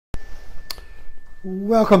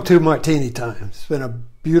Welcome to Martini Time. It's been a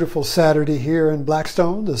beautiful Saturday here in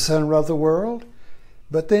Blackstone, the center of the world.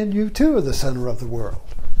 But then you too are the center of the world.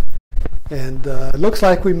 And it looks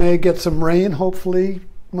like we may get some rain, hopefully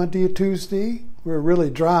Monday or Tuesday. We're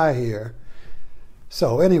really dry here.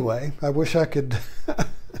 So anyway, I wish I could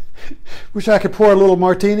pour a little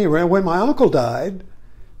martini around. When my uncle died,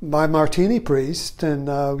 my martini priest, and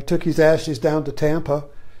we took his ashes down to Tampa.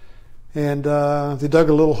 And they dug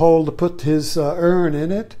a little hole to put his urn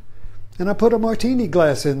in it, and I put a martini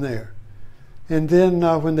glass in there. And then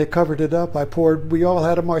when they covered it up, we all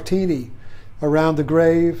had a martini around the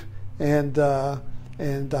grave, and I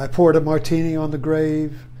poured a martini on the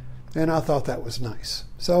grave, and I thought that was nice.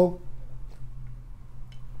 So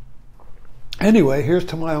anyway, here's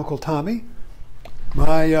to my Uncle Tommy,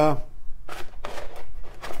 my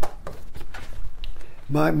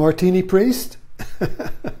martini priest.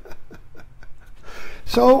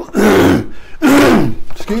 So,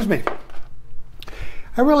 excuse me.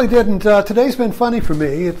 I really didn't. Today's been funny for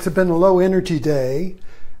me. It's been a low energy day.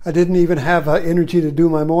 I didn't even have energy to do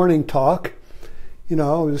my morning talk. You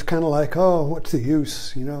know, it was kind of like, oh, what's the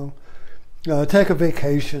use? You know, take a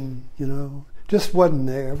vacation. You know, just wasn't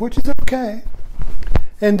there, which is okay.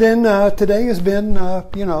 And then today has been,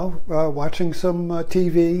 watching some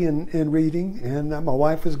TV and reading, and my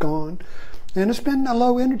wife is gone, and it's been a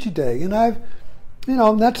low energy day, and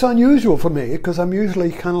that's unusual for me because I'm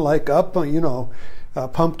usually kind of like up,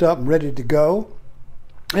 pumped up and ready to go.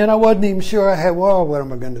 And I wasn't even sure what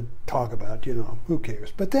am I going to talk about? Who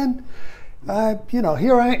cares? But then,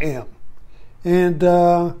 here I am. And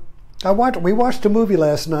we watched a movie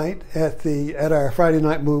last night at our Friday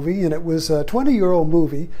night movie, and it was a 20-year-old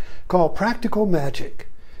movie called Practical Magic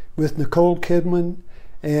with Nicole Kidman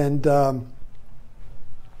and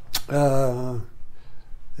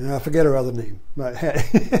I forget her other name.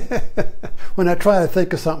 When I try to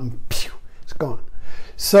think of something, it's gone.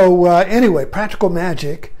 So anyway, Practical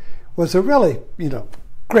Magic was a really,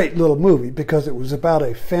 great little movie because it was about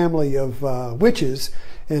a family of witches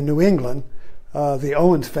in New England, the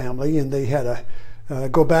Owens family, and they had to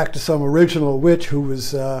go back to some original witch who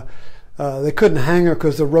was, they couldn't hang her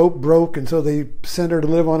because the rope broke, and so they sent her to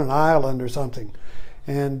live on an island or something.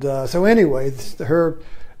 And so anyway,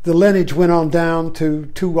 the lineage went on down to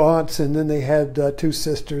two aunts, and then they had two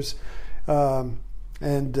sisters, but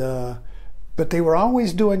they were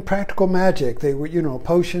always doing practical magic. They were,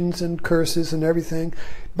 potions and curses and everything.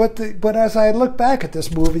 But as I look back at this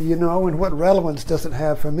movie, and what relevance does it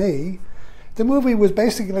have for me, the movie was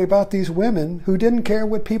basically about these women who didn't care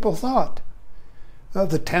what people thought.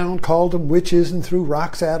 The town called them witches and threw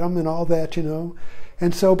rocks at them and all that,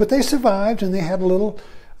 And so, but they survived, and they had a little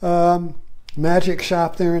magic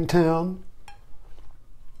shop there in town,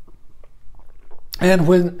 and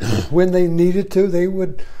when they needed to, they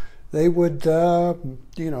would they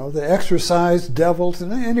exorcised devils.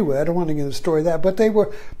 And anyway, I don't want to get into the story of that, but they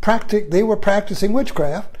were practicing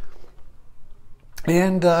witchcraft,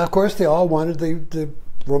 and of course they all wanted the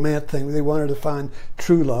romantic thing. They wanted to find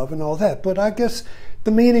true love and all that. But I guess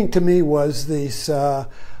the meaning to me was these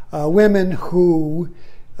women who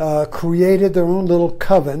created their own little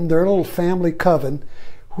coven, their little family coven,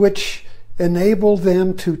 which enabled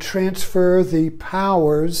them to transfer the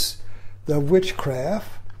powers of witchcraft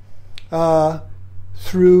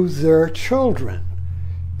through their children,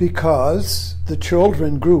 because the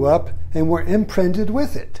children grew up and were imprinted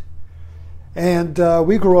with it. And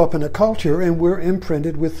we grew up in a culture, and we're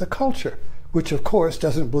imprinted with the culture, which of course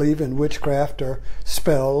doesn't believe in witchcraft or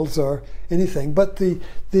spells or anything. But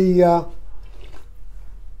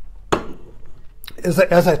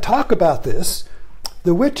as I talk about this,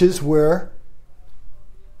 the witches were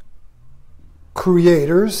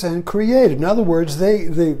creators and created. In other words,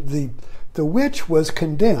 the witch was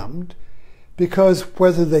condemned because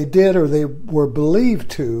whether they did or they were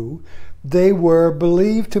believed to, they were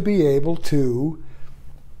believed to be able to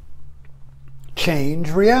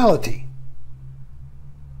change reality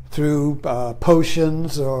through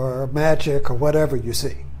potions or magic or whatever you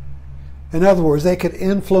see. In other words, they could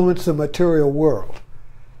influence the material world.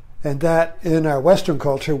 And that, in our Western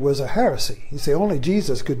culture, was a heresy. You say only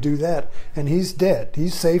Jesus could do that, and he's dead.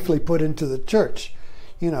 He's safely put into the church.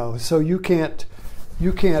 So you can't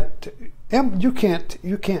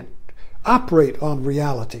operate on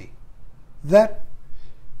reality. That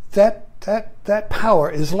power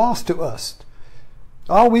is lost to us.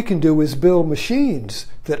 All we can do is build machines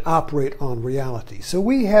that operate on reality. So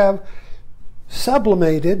we have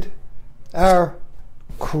sublimated our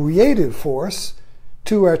creative force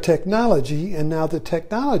to our technology, and now the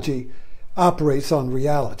technology operates on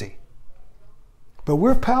reality. But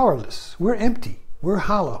we're powerless. We're empty. We're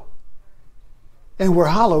hollow. And we're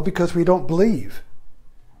hollow because we don't believe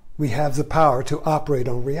we have the power to operate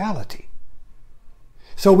on reality.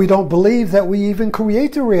 So we don't believe that we even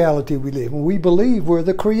create the reality we live in. We believe we're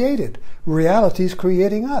the created. Reality is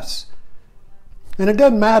creating us. And it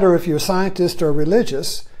doesn't matter if you're a scientist or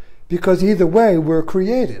religious, because either way we're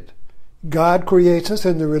created. God creates us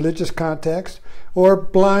in the religious context, or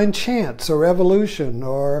blind chance, or evolution,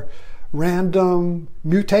 or random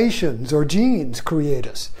mutations, or genes create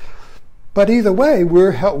us. But either way,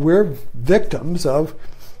 we're victims of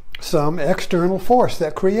some external force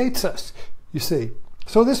that creates us, you see.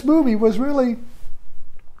 So this movie was really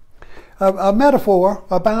a metaphor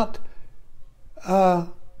about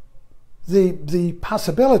the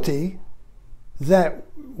possibility that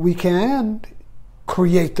we can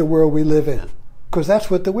create the world we live in, because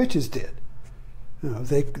that's what the witches did. You know,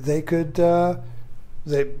 they could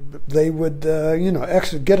they would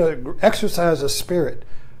exercise a spirit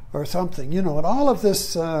or something, you know, and all of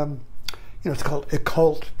this. It's called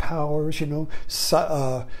occult powers,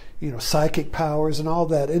 psychic powers and all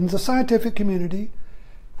that. In the scientific community,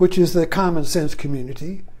 which is the common sense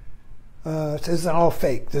community, it's all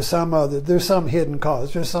fake. There's some hidden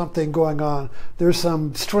cause. There's something going on. There's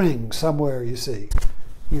some string somewhere, you see.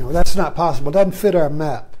 That's not possible. It doesn't fit our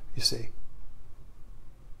map, you see.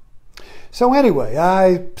 So anyway,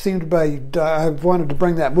 I wanted to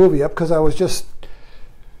bring that movie up because I was just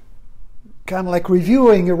kind of like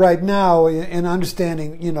reviewing it right now and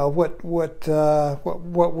understanding, what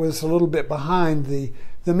was a little bit behind the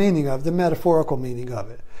meaning of the metaphorical meaning of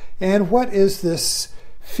it, and what is this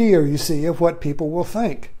fear, you see, of what people will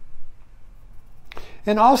think.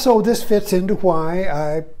 And also, this fits into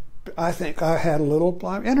why I think I had a little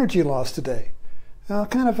energy loss today,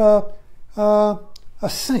 kind of a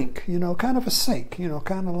sink, kind of a sink,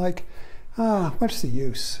 kind of like, what's the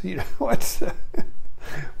use, what's the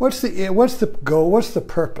goal? What's the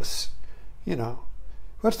purpose?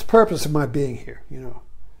 What's the purpose of my being here?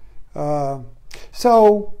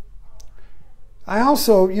 So I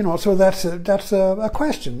also, so that's a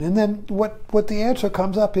question. And then what the answer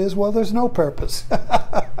comes up is, well, there's no purpose.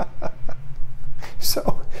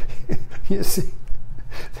 So you see,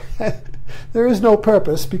 there is no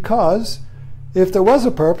purpose, because if there was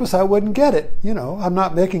a purpose, I wouldn't get it. I'm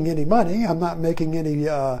not making any money. I'm not making any.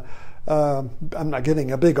 I'm not getting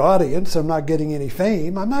a big audience. I'm not getting any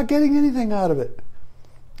fame. I'm not getting anything out of it.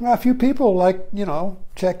 A few people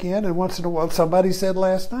check in, and once in a while, somebody said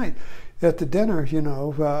last night at the dinner,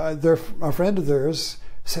 a friend of theirs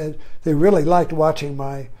said they really liked watching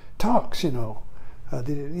my talks, and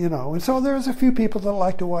so there's a few people that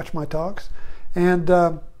like to watch my talks, and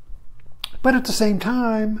but at the same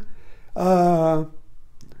time, why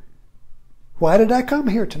did I come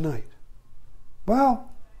here tonight? Well,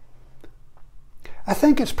 I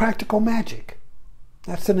think it's Practical Magic.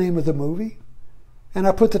 That's the name of the movie. And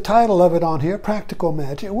I put the title of it on here, Practical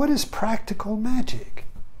Magic. What is practical magic?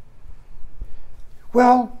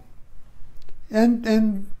 Well,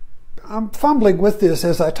 and I'm fumbling with this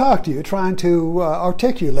as I talk to you, trying to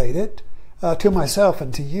articulate it to myself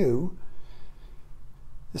and to you.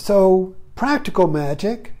 So, practical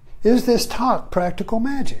magic, is this talk practical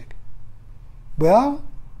magic? Well,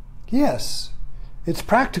 yes, it's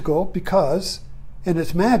practical because, and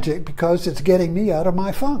it's magic because it's getting me out of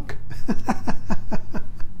my funk.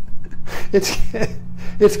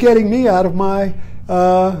 It's getting me out of my,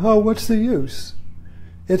 what's the use?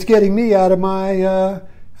 It's getting me out of my,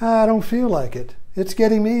 I don't feel like it. It's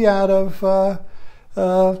getting me out of, why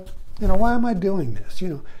am I doing this?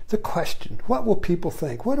 The question, what will people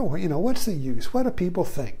think? What's the use? What do people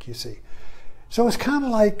think, you see? So it's kind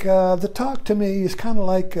of like, the talk to me is kind of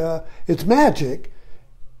like, it's magic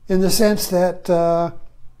in the sense that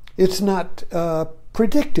it's not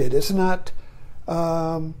predicted. It's not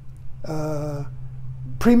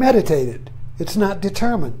premeditated. It's not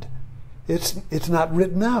determined. It's not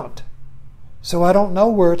written out. So I don't know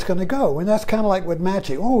where it's going to go. And that's kind of like with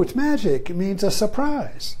magic. Oh, it's magic. It means a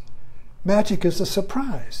surprise. Magic is a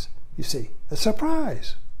surprise, you see. A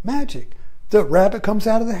surprise. Magic. The rabbit comes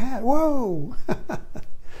out of the hat. Whoa!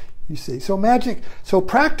 You see. So magic, so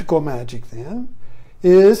practical magic then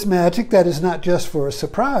is magic that is not just for a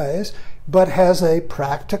surprise, but has a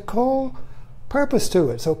practical purpose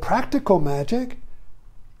to it. So practical magic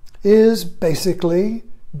is basically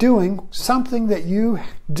doing something that you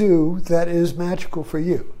do that is magical for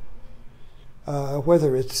you.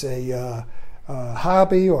 Whether it's a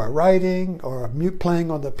hobby or writing or playing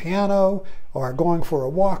on the piano or going for a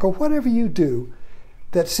walk or whatever you do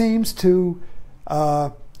that seems to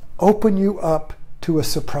open you up to a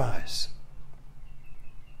surprise.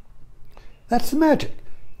 That's the magic.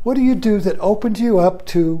 What do you do that opens you up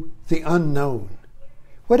to the unknown?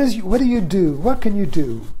 What do you do? What can you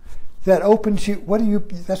do that opens you?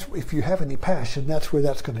 That's if you have any passion, that's where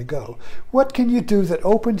that's going to go. What can you do that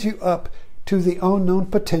opens you up to the unknown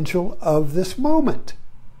potential of this moment?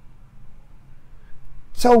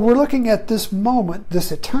 So we're looking at this moment,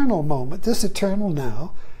 this eternal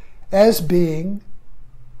now, as being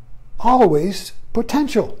always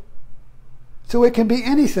potential. So it can be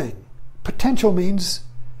anything. Potential means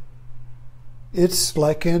it's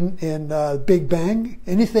like in Big Bang,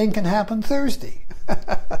 anything can happen Thursday.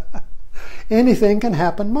 Anything can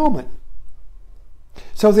happen moment.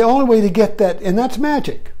 So the only way to get that, and that's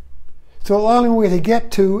magic. So the only way to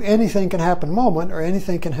get to anything can happen moment, or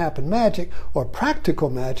anything can happen magic, or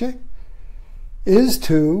practical magic, is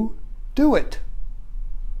to do it.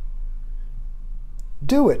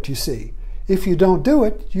 Do it, you see. If you don't do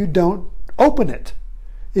it, you don't open it.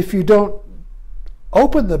 If you don't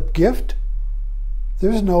open the gift,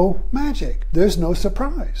 there's no magic. There's no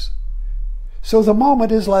surprise. So the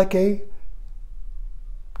moment is like a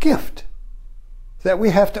gift that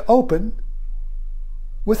we have to open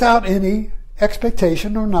without any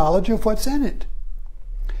expectation or knowledge of what's in it.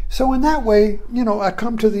 So in that way, I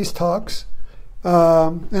come to these talks,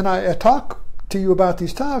 and I talk to you about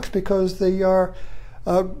these talks because they are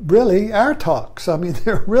really our talks. I mean,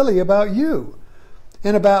 they're really about you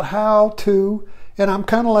and about how to, and I'm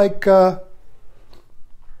kind of like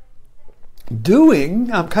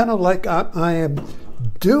I am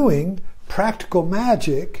doing practical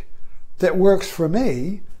magic that works for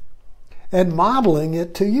me and modeling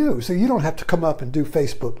it to you. So you don't have to come up and do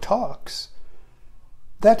Facebook talks.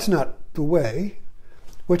 That's not the way.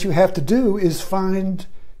 What you have to do is find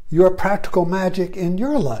your practical magic in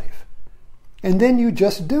your life. And then you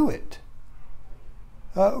just do it,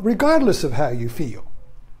 regardless of how you feel,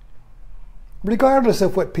 regardless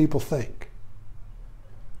of what people think,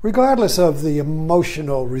 regardless of the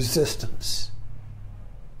emotional resistance,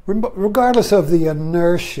 regardless of the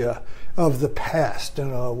inertia of the past.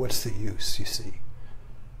 What's the use, you see?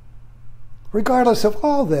 Regardless of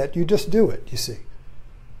all that, you just do it, you see.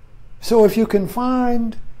 So if you can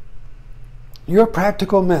find your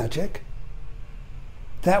practical magic,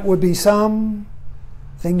 that would be something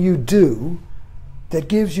you do that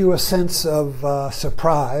gives you a sense of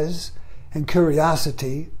surprise and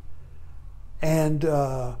curiosity, and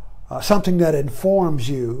something that informs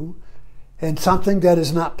you, and something that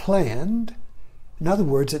is not planned. In other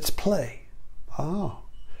words, it's play. Oh,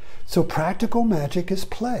 so practical magic is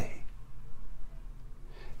play.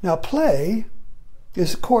 Now, play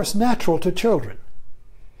is, of course, natural to children,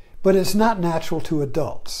 but it's not natural to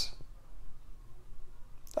adults,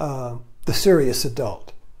 the serious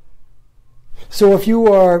adult. So if you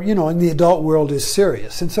are, in the adult world is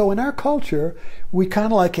serious. And so in our culture, we kind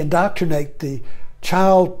of like indoctrinate the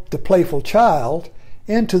playful child,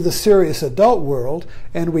 into the serious adult world,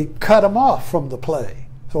 and we cut them off from the play.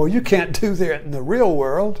 So you can't do that in the real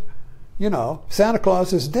world. Santa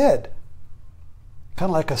Claus is dead. Kind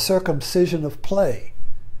of like a circumcision of play.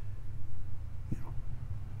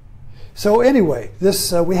 So anyway,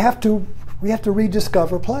 this we have to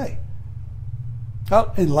rediscover play.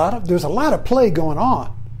 There's a lot of play going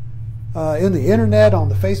on in the internet, on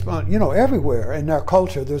the Facebook, everywhere in our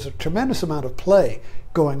culture. There's a tremendous amount of play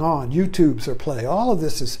going on. YouTubes are play. All of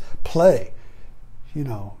this is play. And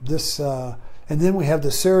then we have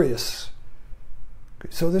the serious.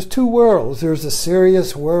 So there's two worlds. There's the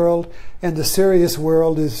serious world, and the serious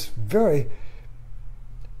world is very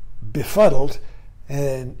befuddled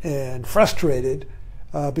and frustrated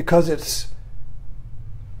because it's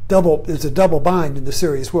a double bind in the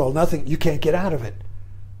serious world. You can't get out of it.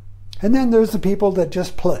 And then there's the people that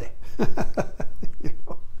just play.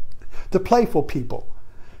 The playful people.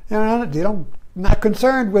 Not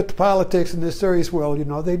concerned with the politics in the serious world.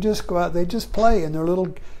 They just go out, they just play in their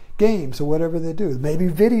little games or whatever they do. Maybe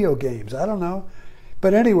video games. I don't know.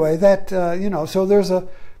 But anyway, that so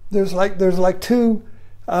there's like two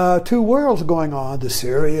worlds going on. The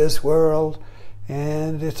serious world,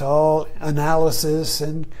 and it's all analysis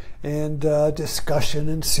and discussion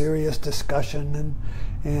and serious discussion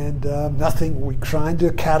and nothing. We're trying to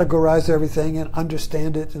categorize everything and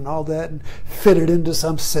understand it and all that and fit it into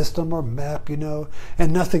some system or map,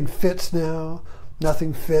 and nothing fits now.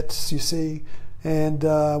 Nothing fits, you see, and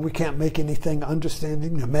we can't make anything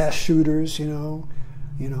understanding. The mass shooters,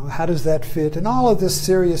 how does that fit? And all of this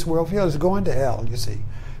serious world, is going to hell, you see.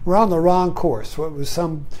 We're on the wrong course. What was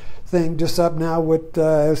some thing just up now with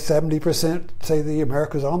 70% say the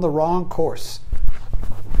America's on the wrong course.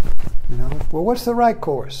 Well, what's the right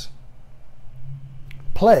course?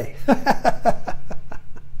 play.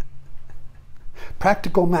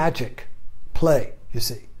 Practical magic. Play, you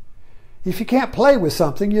see. If you can't play with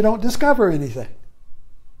something, you don't discover anything.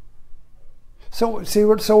 So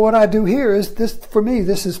what I do here is this, for me,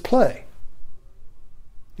 this is play.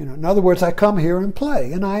 In other words, I come here and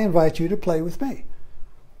play, and I invite you to play with me.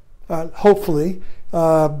 Hopefully,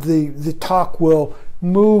 the talk will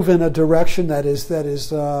move in a direction that is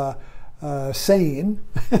sane,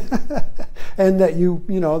 and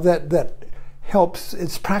that that helps.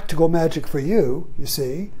 It's practical magic for you. You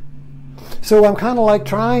see. So I'm kind of like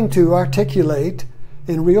trying to articulate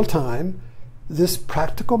in real time this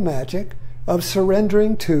practical magic of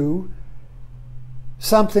surrendering to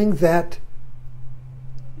something that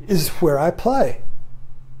is where I play.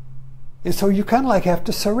 And so you kind of like have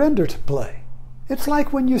to surrender to play. It's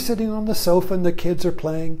like when you're sitting on the sofa and the kids are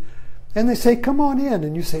playing and they say, come on in.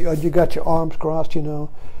 And you say, oh, you got your arms crossed, and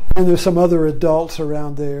there's some other adults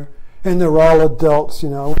around there. And they're all adults,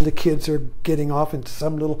 and the kids are getting off into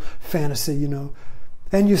some little fantasy,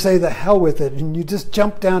 And you say, the hell with it. And you just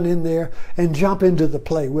jump down in there and jump into the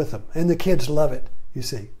play with them. And the kids love it, you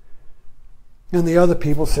see. And the other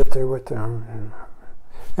people sit there with them.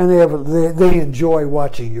 And they enjoy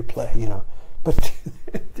watching you play, But,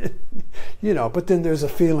 but then there's a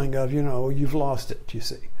feeling of, you've lost it, you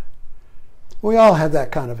see. We all have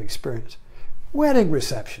that kind of experience. Wedding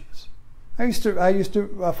receptions. I used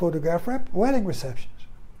to photograph wedding receptions.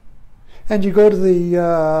 And you go to the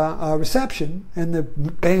reception, and the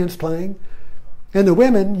band's playing, and the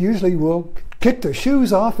women usually will kick their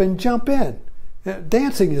shoes off and jump in.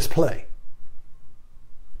 Dancing is play.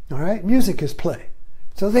 All right? Music is play.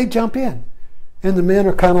 So they jump in. And the men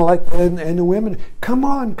are kind of like, and the women, come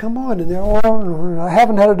on. And they're all, I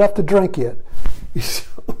haven't had enough to drink yet.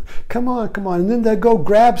 Come on. And then they go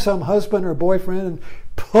grab some husband or boyfriend and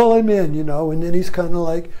pull him in, and then he's kind of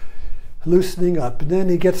like loosening up. And then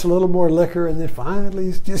he gets a little more liquor, and then finally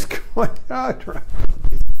he's just going out.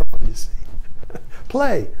 You see.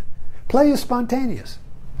 Play. Play is spontaneous.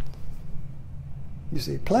 You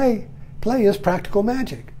see, play is practical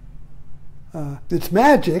magic. It's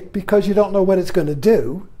magic because you don't know what it's going to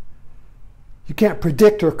do. You can't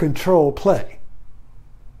predict or control play.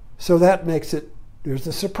 So that makes it, there's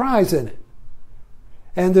a surprise in it.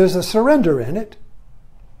 And there's a surrender in it.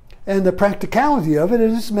 And the practicality of it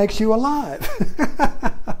is it makes you alive.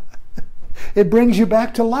 It brings you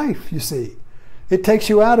back to life, you see. It takes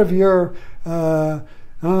you out of your, I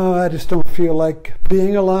just don't feel like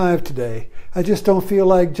being alive today. I just don't feel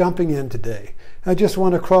like jumping in today. I just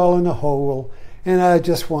want to crawl in a hole, and I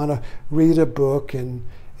just want to read a book and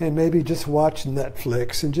maybe just watch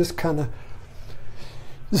Netflix and just kind of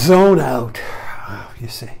zone out, you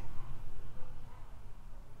see.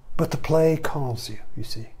 But the play calls you, you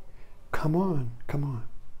see. Come on.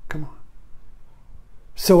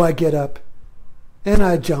 So I get up and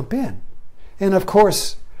I jump in. And of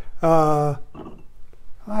course, I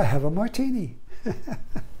have a martini.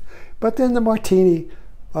 But then the martini,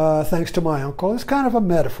 thanks to my uncle, is kind of a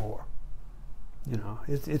metaphor.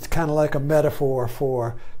 It's kind of like a metaphor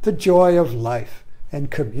for the joy of life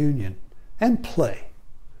and communion and play,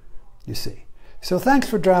 you see. So thanks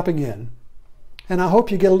for dropping in. And I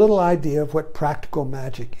hope you get a little idea of what practical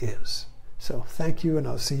magic is. So thank you, and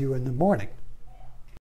I'll see you in the morning.